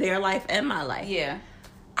rest of their life and my life. Yeah.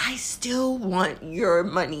 I still want your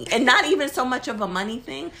money. And not even so much of a money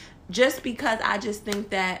thing, just because I just think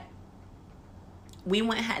that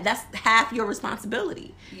that's half your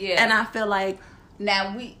responsibility. Yeah. And I feel like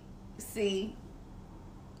Now we see.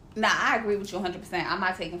 Now I agree with you 100%. I'm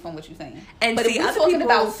not taking from what you're saying. And but see, if we're talking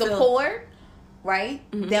about support, right?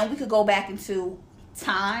 Mm-hmm. Then we could go back into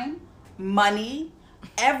time, money,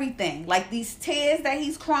 everything. Like these tears that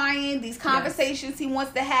he's crying, these conversations he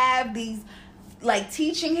wants to have, these like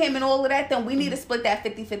teaching him and all of that. Then we need to split that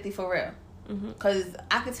 50-50 for real. Because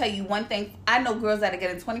I can tell you one thing. I know girls that are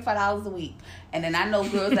getting $25 a week. And then I know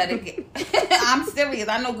girls that are getting... I'm serious.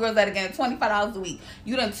 I know girls that are getting $25 a week.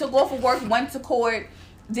 You done took off of work, went to court,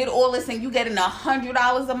 did all this, and you getting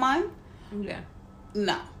 $100 a month? Yeah.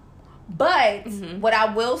 No. But what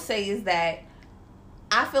I will say is that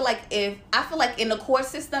I feel like in the court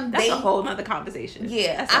system, that's a whole nother conversation.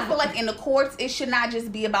 Yeah, I feel like in the courts, it should not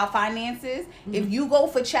just be about finances. If you go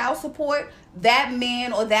for child support, that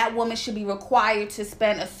man or that woman should be required to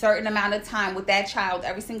spend a certain amount of time with that child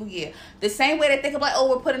every single year. The same way that they could be like, oh,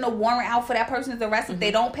 we're putting a warrant out for that person's arrest if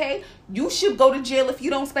they don't pay. You should go to jail if you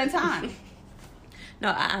don't spend time. No,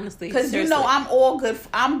 I honestly, because you know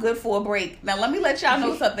I'm good for a break. Now let me let y'all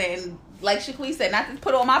know something. Like Shaquille said, not to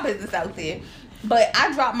put all my business out there. But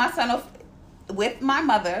I dropped my son off with my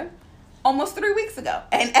mother almost 3 weeks ago.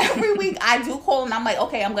 And every week I do call and I'm like,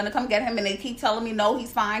 okay, I'm going to come get him. And they keep telling me, no,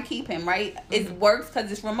 he's fine. Keep him, right? It works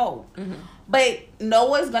because it's remote. But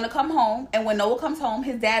Noah's going to come home. And when Noah comes home,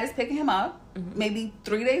 his dad is picking him up maybe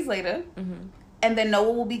 3 days later. And then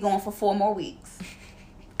Noah will be gone for 4 more weeks.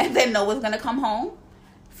 And then Noah's going to come home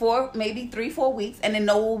for maybe 3-4 weeks. And then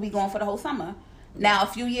Noah will be gone for the whole summer. Now, a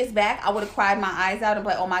few years back, I would have cried my eyes out and be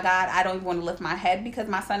like, oh my God, I don't even want to lift my head because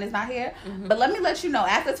my son is not here. But let me let you know,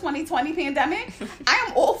 after 2020 pandemic, I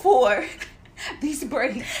am all for these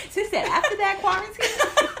breaks. She said, after that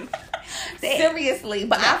quarantine? Seriously.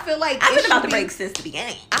 But I feel like I've been about the break since the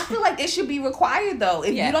beginning. I feel like it should be required, though.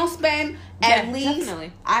 If you don't spend at least...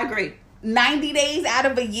 Definitely. I agree. 90 days out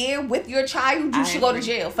of a year with your child, you should go to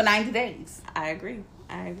jail for 90 days. I agree.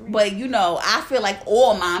 But I feel like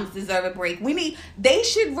all moms deserve a break. They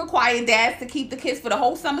should require dads to keep the kids for the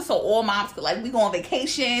whole summer so all moms could we go on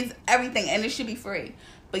vacations, everything, and it should be free.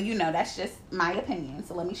 But that's just my opinion.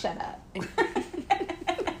 So let me shut up.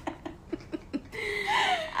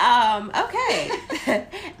 Okay.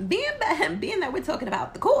 Being that we're talking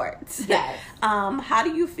about the courts. Yes. How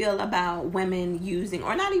do you feel about women using,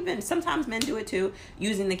 or not even, sometimes men do it too,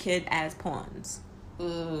 using the kid as pawns?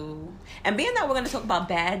 Ooh. And being that we're going to talk about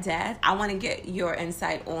bad dads, I want to get your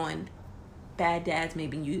insight on bad dads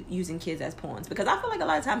maybe using kids as pawns. Because I feel like a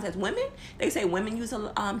lot of times as women, they say women use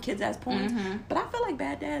kids as pawns. But I feel like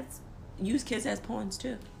bad dads use kids as pawns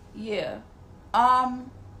too. Yeah. I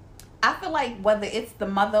feel like whether it's the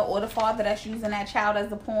mother or the father that's using that child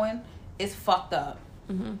as a pawn is fucked up.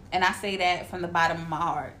 And I say that from the bottom of my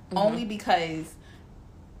heart. Only because...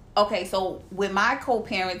 Okay, so with my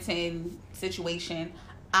co-parenting situation,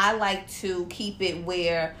 I like to keep it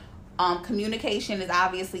where communication is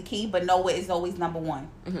obviously key, but Noah is always number one,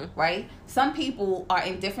 right? Some people are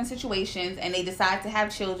in different situations and they decide to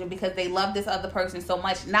have children because they love this other person so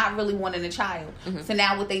much, not really wanting a child. So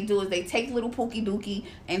now what they do is they take little Pookie Dookie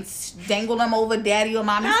and dangle them over daddy or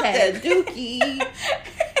mommy's head. Not the Dookie.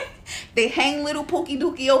 They hang little Pookie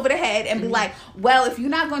Dookie over the head and be like, well, if you're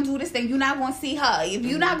not going to do this, then you're not going to see her. If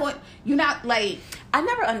you're not going, you're not like... I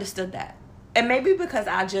never understood that. And maybe because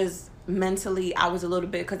I just mentally, I was a little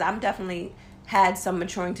bit, because I'm definitely had some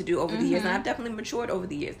maturing to do over the years. And I've definitely matured over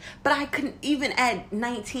the years. But I couldn't, even at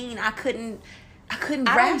 19, I couldn't grasp.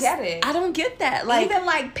 I don't get it. I don't get that. Like, even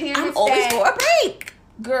like parents I'm always for a break.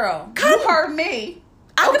 Girl, you heard me.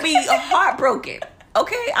 I could be heartbroken.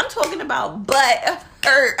 Okay? I'm talking about butt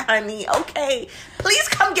hurt, honey. Okay? Please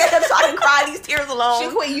come get them so I can cry these tears alone.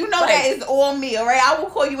 Shaquille, you know that is all me, all right? I will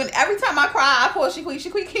call you, and every time I cry, I call Shaquille.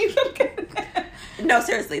 Shaquille, can you come get them? No,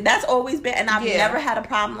 seriously. That's always been, and I've never had a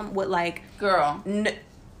problem with, like... Girl.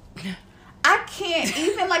 I can't,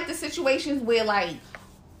 even like the situations where, like...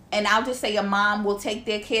 And I'll just say a mom will take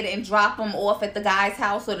their kid and drop them off at the guy's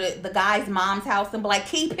house or the guy's mom's house and be like,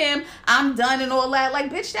 keep him, I'm done and all that. Like,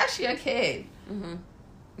 bitch, that's your kid.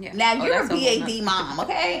 Yeah. Now, you're a BAD mom,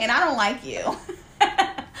 okay? And I don't like you.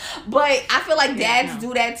 But I feel like dads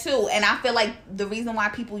do that too. And I feel like the reason why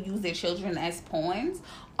people use their children as pawns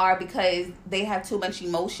are because they have too much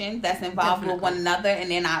emotion that's involved with one another and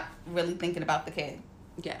they're not really thinking about the kid.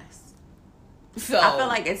 Yes. So I feel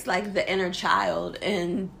like it's like the inner child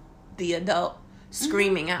and the adult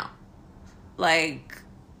screaming out. Like,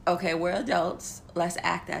 okay, we're adults. Let's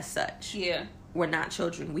act as such. Yeah. We're not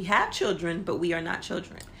children. We have children, but we are not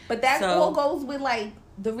children. But that all goes with, like,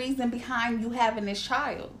 the reason behind you having this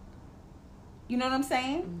child. You know what I'm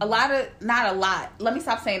saying? Not a lot. Let me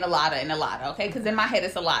stop saying a lot and a lot, okay? Because in my head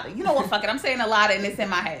it's a lot. You know what? Fuck it. I'm saying a lot and it's in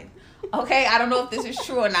my head. Okay? I don't know if this is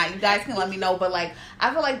true or not. You guys can let me know. But, like,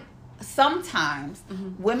 I feel like sometimes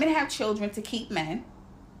women have children to keep men,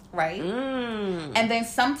 right? And then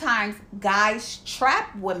sometimes guys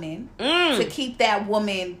trap women to keep that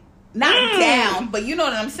woman not down, but you know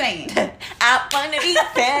what I'm saying. I want to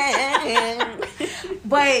be fed.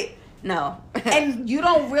 But... No. And you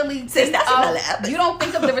don't really think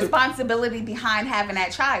of the responsibility behind having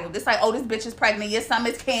that child. It's like, oh, this bitch is pregnant. Your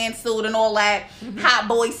summer's canceled and all that. Hot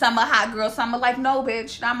boy summer, hot girl summer. Like, no,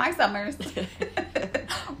 bitch, not my summers.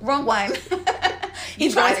 Wrong one.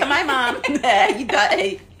 You tried to my mom. You thought,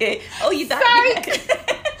 oh, you thought. Sorry.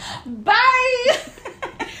 Bye.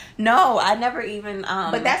 No, I never even...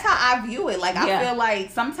 but that's how I view it. Like, I feel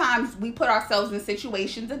like sometimes we put ourselves in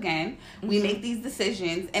situations again. We make these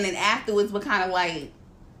decisions. And then afterwards, we're kind of like,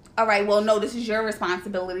 all right, well, no, this is your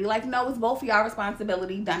responsibility. Like, no, it's both of y'all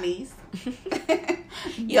responsibility, dummies.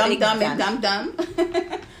 Dumb and dumb.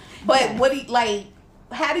 But what do you, like,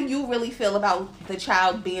 how do you really feel about the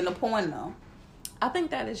child being a porn, though? I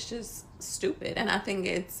think that is just stupid. And I think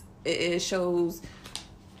it shows...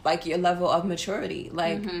 like your level of maturity.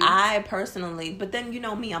 Like I personally, but then you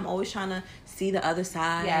know me, I'm always trying to see the other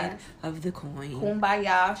side of the coin.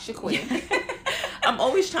 Kumbaya, Shaquille. I'm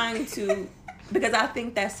always trying to, because I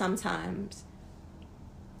think that sometimes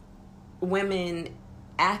women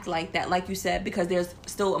act like that, like you said, because there's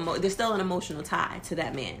still an emotional tie to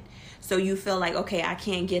that man. So you feel like, okay, I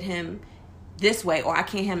can't get him this way, or I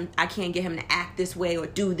can't get him to act this way, or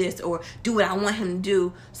do this, or do what I want him to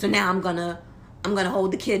do. So now I'm gonna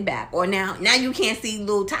hold the kid back, or now you can't see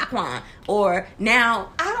little Taekwon, or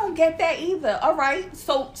now I don't get that either. All right,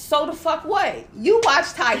 so the fuck what? You watch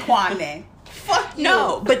Taekwon then? Fuck you.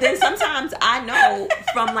 No, but then sometimes I know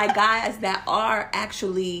from like guys that are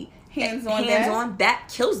actually hands on that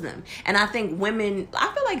kills them. And I think women,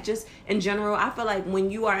 I feel like just in general, I feel like when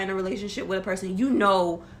you are in a relationship with a person, you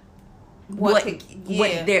know what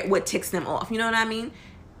ticks them off. You know what I mean?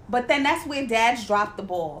 But then that's where dads drop the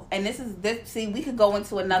ball. And see, we could go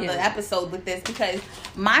into another episode with this, because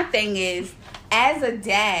my thing is, as a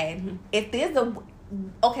dad, if there's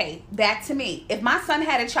back to me. If my son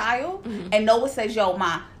had a child and Noah says, yo,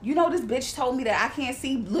 Ma, you know this bitch told me that I can't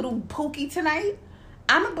see little Pookie tonight?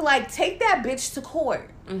 I'm going to be like, take that bitch to court.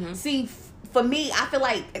 See, for me, I feel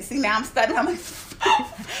like, now I'm stuttering. I'm like,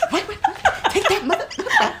 wait, take that mother.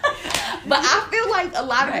 But I feel like a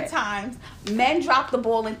lot of the times, men drop the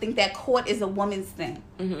ball and think that court is a woman's thing.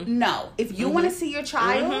 No. If you want to see your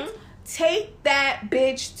child, take that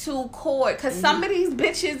bitch to court. Because some of these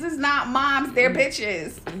bitches is not moms, they're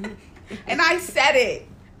bitches. And I said it.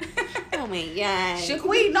 Oh my God.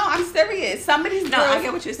 Shaquille, no, I'm serious. Some of these girls, I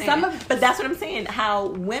get what you're saying. But that's what I'm saying. How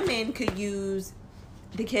women could use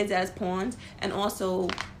the kids as pawns, and also,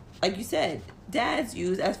 like you said, dads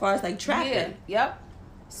use as far as like trapping. Yep.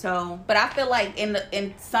 So, but I feel like in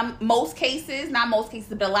most cases, not most cases,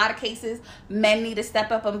 but a lot of cases, men need to step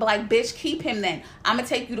up and be like, bitch, keep him then. I'm going to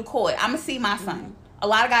take you to court. I'm going to see my son. A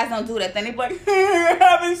lot of guys don't do that. Then they be like, I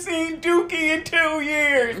haven't seen Dookie in 2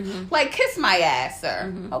 years. Like, kiss my ass,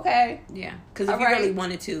 sir. Okay? Yeah. Because if you really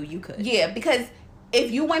wanted to, you could. Yeah, because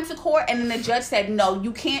if you went to court and then the judge said, no,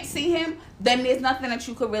 you can't see him, then there's nothing that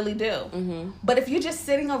you could really do. But if you're just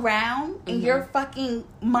sitting around in your fucking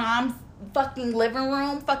mom's fucking living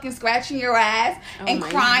room, fucking scratching your ass and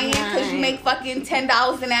crying because you make fucking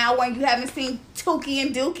 $10 an hour and you haven't seen Tookie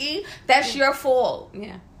and Dookie, that's your fault.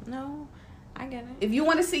 Yeah. No, I get it. If you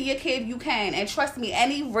want to see your kid, you can. And trust me,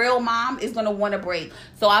 any real mom is going to want a break.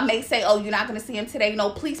 So I may say, oh, you're not going to see him today.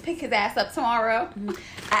 No, please pick his ass up tomorrow.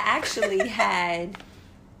 I actually had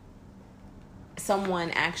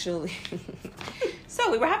someone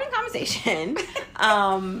so we were having a conversation.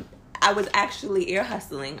 I was actually ear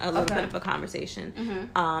hustling a little bit of a conversation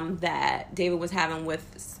that David was having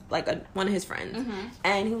with like one of his friends.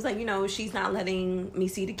 And he was like, you know, she's not letting me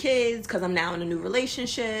see the kids because I'm now in a new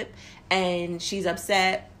relationship and she's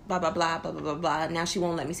upset, blah, blah, blah, blah, blah, blah, blah. Now she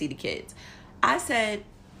won't let me see the kids. I said,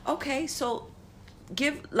 okay, so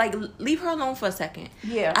leave her alone for a second.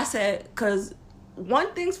 Yeah. I said, because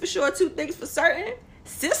one thing's for sure, two things for certain,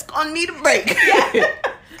 sis gonna need a break.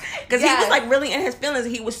 Because he was like really in his feelings.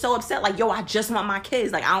 He was so upset. Like, yo, I just want my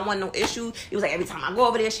kids. Like, I don't want no issue. He was like, every time I go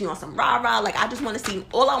over there, she wants some rah-rah. Like, I just want to see.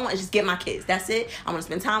 All I want is just get my kids. That's it. I want to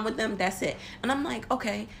spend time with them. That's it. And I'm like,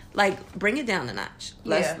 okay, like, bring it down a notch.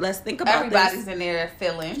 Let's think about everybody's in there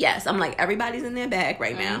feeling. Yes, I'm like, everybody's in their bag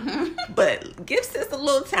right now. But give sis a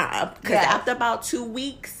little time. Because after about 2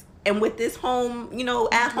 weeks, and with this home, you know,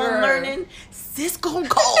 at home learning, sis gonna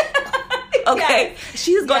go. Okay,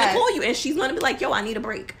 she's gonna Yes. call you and she's gonna be like, "Yo, I need a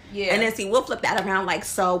break." Yeah. And then see, we'll flip that around like,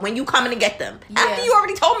 "So when you coming to get them?" After Yeah. you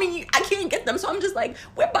already told me I can't get them, so I'm just like,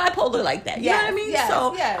 we're bipolar like that. You know what I mean? Yes,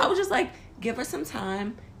 So yes. I was just like, give her some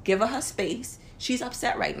time, give her space. She's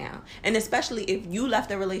upset right now, and especially if you left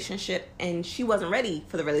the relationship and she wasn't ready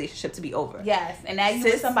for the relationship to be over. Yes, and now you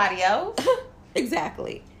with somebody else.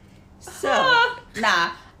 Exactly. So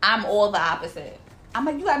nah, I'm all the opposite. I'm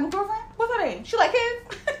like, you got a new girlfriend? What's her name? She like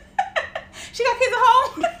kids? She got kids at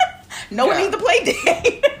home? No one Girl. needs to play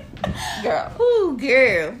date. girl, Ooh,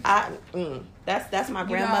 girl. that's my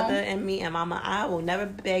grandmother and me and mama. I will never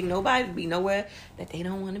beg nobody to be nowhere that they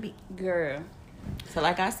don't want to be. Girl. So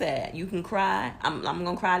like I said, you can cry. I'm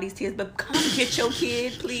gonna cry these tears, but come get your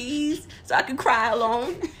kid, please, so I can cry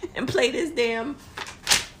alone and play this damn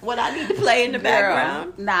what I need to play in the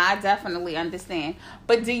background. Nah, I definitely understand.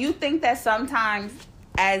 But do you think that sometimes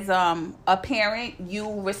as a parent,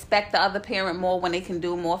 you respect the other parent more when they can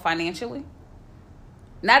do more financially?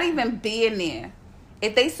 Not even being there.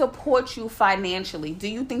 If they support you financially, do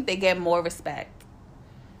you think they get more respect?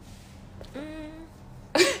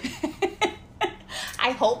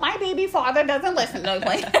 I hope my baby father doesn't listen. No,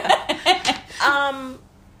 like,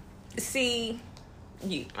 see,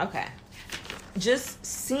 you okay? Just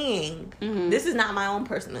seeing. This is not my own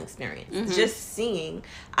personal experience. Just seeing.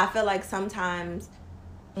 I feel like sometimes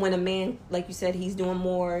when a man, like you said, he's doing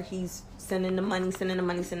more. He's sending the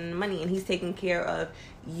money, and he's taking care of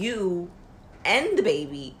you and the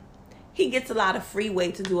baby. He gets a lot of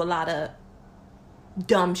freeway to do a lot of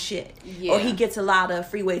dumb shit, or he gets a lot of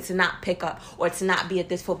freeway to not pick up, or to not be at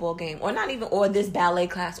this football game, or not even, or this ballet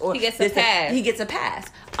class, or he gets a pass. He gets a pass.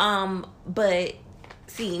 But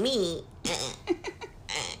see me,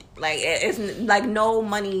 like it's like no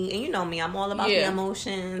money, and you know me, I'm all about the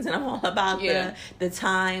emotions, and I'm all about the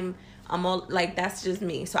time. I'm all like, that's just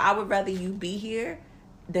me. So I would rather you be here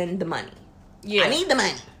than the money. I need the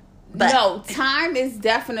money. But no, time is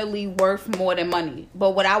definitely worth more than money.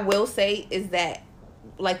 But what I will say is that,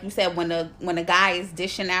 like you said, when a guy is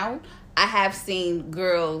dishing out, I have seen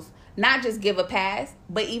girls not just give a pass,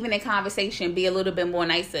 but even in conversation be a little bit more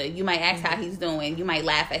nicer. You might ask how he's doing. You might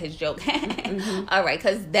laugh at his joke. All right,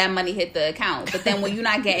 because that money hit the account. But then when you're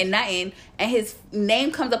not getting nothing and his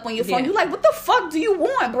name comes up on your phone, you're like, what the fuck do you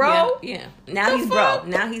want, bro? Yeah. Now he's broke.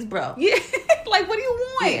 Now he's broke. Yeah. Like, what do you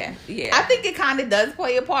want? Yeah. I think it kind of does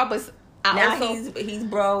play a part, but he's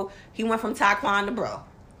bro. He went from Taekwon to bro.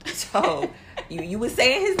 So you was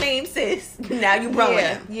saying his name, sis. Now you bro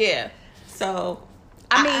with him. Yeah. So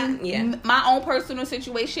I mean, my own personal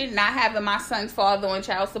situation, not having my son's father on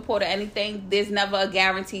child support or anything, there's never a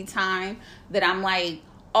guaranteed time that I'm like,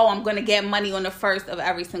 oh, I'm going to get money on the first of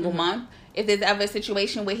every single month. If there's ever a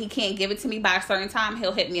situation where he can't give it to me by a certain time,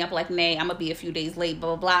 he'll hit me up like, nay, I'm going to be a few days late,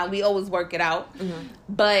 blah, blah, blah. We always work it out.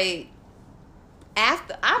 But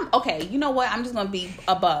you know what? I'm just going to be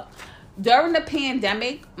a buck. During the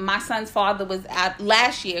pandemic, my son's father was out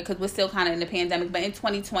last year, because we're still kind of in the pandemic, but in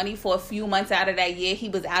 2020, for a few months out of that year, he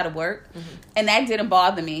was out of work. And that didn't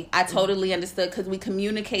bother me. I totally understood, because we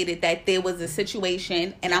communicated that there was a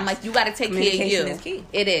situation, and I'm like, you got to take care of you. Communication is key.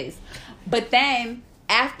 It is. But then,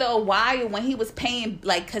 after a while, when he was paying,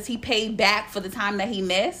 like, because he paid back for the time that he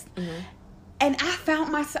missed, and I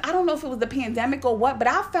found myself, I don't know if it was the pandemic or what, but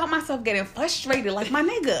I felt myself getting frustrated. Like, my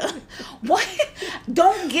nigga, what?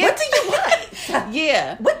 Don't give. What do you want?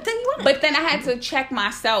 Yeah. What do you want? But then I had to check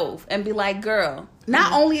myself and be like, girl,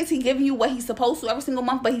 not only is he giving you what he's supposed to every single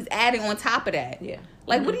month, but he's adding on top of that. Yeah.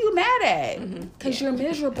 Like, what are you mad at? Because you're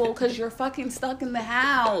miserable, because you're fucking stuck in the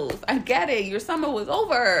house. I get it. Your summer was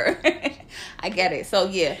over. I get it. So,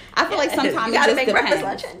 yeah. I feel like sometimes you gotta it just make depends. breakfast,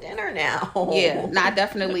 lunch, and dinner now. Yeah. No, I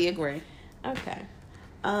definitely agree. Okay.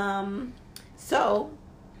 So,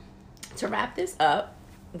 to wrap this up,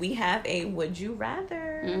 we have a would you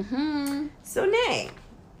rather. So, Nay.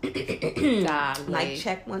 Mic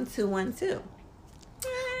check 1 2 1 2.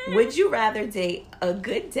 Would you rather date a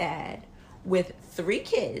good dad with 3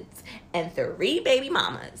 kids and 3 baby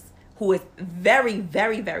mamas who is very,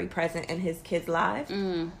 very, very present in his kids' lives,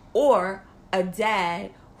 or a dad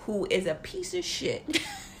who is a piece of shit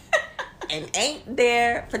and ain't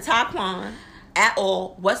there for Taekwon at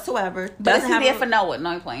all whatsoever? But is he there for Noah? No,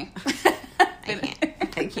 I'm playing.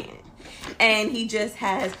 I can't. And he just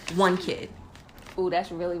has 1 kid. Ooh,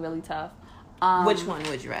 that's really, really tough. Which one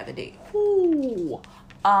would you rather date? Ooh.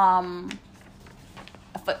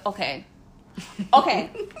 Okay.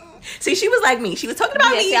 See, she was like me. She was talking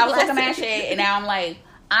about me. See, I was talking about shit, and now I'm like,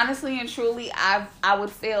 honestly and truly, I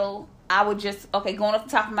would just, going off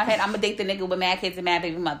the top of my head, I'm gonna date the nigga with mad kids and mad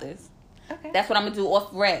baby mothers. Okay. That's what I'm gonna do off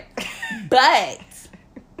rep. But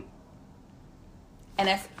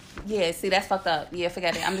And that's fucked up. Yeah,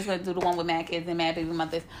 forget it. I'm just gonna do the one with mad kids and mad baby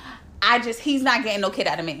mothers. He's not getting no kid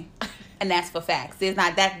out of me. And that's for facts. There's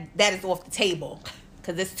not that is off the table.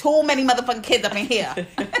 Cause there's too many motherfucking kids up in here.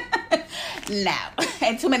 No.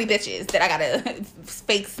 And too many bitches that I gotta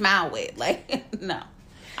fake smile with. Like, no.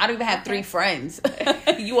 I don't even have 3 friends.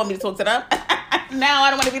 You want me to talk to them? No, I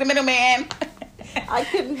don't want to be the middleman. I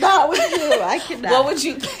could not with you. I could not. What would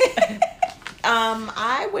you pick?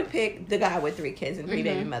 I would pick the guy with 3 kids and 3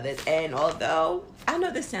 baby mothers. And although I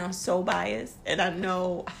know this sounds so biased, and I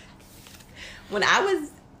know when I was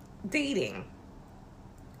dating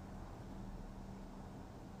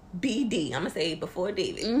BD, I'm gonna say before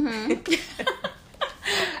David,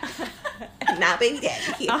 not baby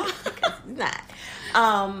daddy, because he's not.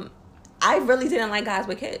 I really didn't like guys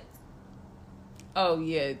with kids. Oh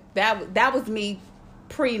yeah, that was me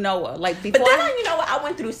pre-Noah. Like before. But then you know what? I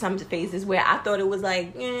went through some phases where I thought it was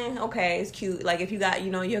like, okay, it's cute. Like if you got,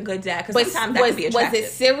 you're a good dad. Because sometimes that can be attractive. Was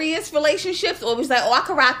it serious relationships, or was it like, oh, I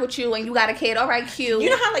could rock with you and you got a kid? All right, cute. You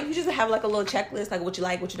know how like you just have like a little checklist, like what you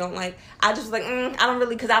like, what you don't like. I just was like, I don't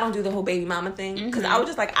really, because I don't do the whole baby mama thing. Because I was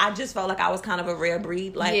just like, I just felt like I was kind of a rare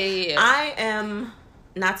breed. Like I am,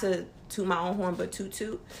 not to toot my own horn, but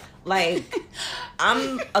toot. Like,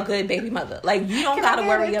 I'm a good baby mother. Like, you don't gotta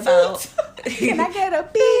worry about. Can I get a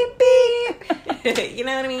beep beep? You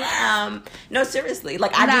know what I mean? No, seriously.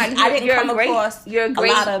 Like, I didn't come across a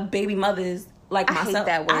lot of baby mothers like myself. I hate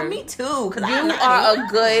that word. Me too. Because you are a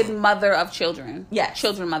good mother of children. Yes.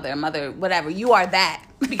 Children mother, whatever. You are that.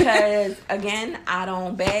 Because again, I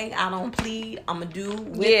don't beg, I don't plead. I'm gonna do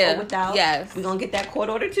with or without. Yes. We're gonna get that court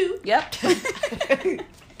order too. Yep.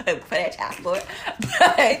 For that child support.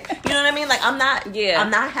 But you know what I mean? Like I'm not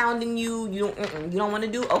hounding you. You don't want to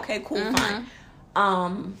do? Okay, cool, fine.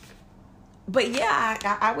 But yeah,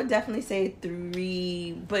 I would definitely say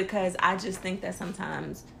 3 because I just think that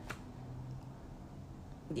sometimes.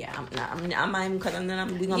 Yeah, I'm not even because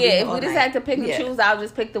then we gonna be if we just had to pick and choose, I'll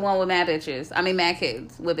just pick the one with mad bitches. I mean, mad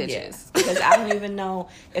kids with bitches. Yeah. Because I don't even know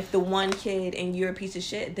if the one kid and you're a piece of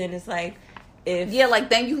shit. Then it's like.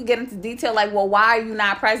 Like then you can get into detail like, well, why are you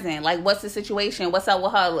not present? Like, what's the situation? What's up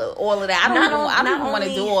with her? All of that. I don't want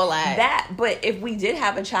to do all that. But if we did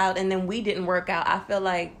have a child and then we didn't work out, I feel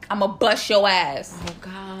like I'm gonna bust your ass. Oh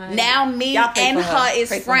God! Now me and her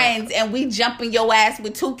is friends, and we jumping your ass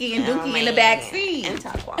with Tukey and Dookie in the back seat and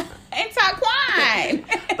Taquan.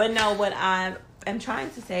 But no, what I am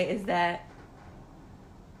trying to say is that.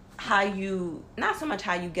 Not so much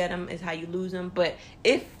how you get them is how you lose them, but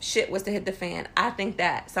if shit was to hit the fan, I think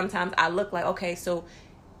that sometimes I look like, okay, so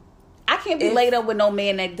I can't be laid up with no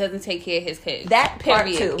man that doesn't take care of his kids. That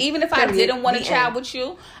period. Too. Even if I didn't want a child with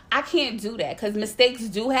you, I can't do that because mistakes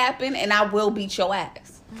do happen and I will beat your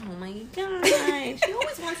ass. Oh my God. She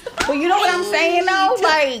always wants to fight. But you know what I'm saying though?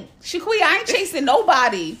 Like, Shaquia, I ain't chasing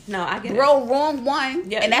nobody. No, I get it. Bro, wrong one.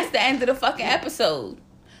 Yeah, and that's the end of the fucking episode.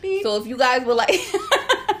 Beep. So if you guys were like...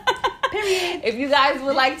 Period. If you guys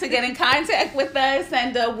would like to get in contact with us,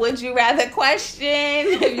 send a would you rather question.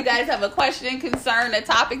 If you guys have a question, concern, a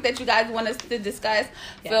topic that you guys want us to discuss,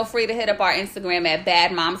 feel free to hit up our Instagram at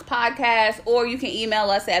Bad Moms Podcast, or you can email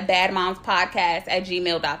us at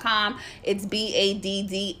badmomspodcast@gmail.com. It's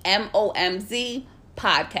BADDMOMZ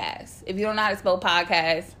podcast. If you don't know how to spell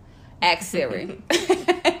podcast, ask Siri.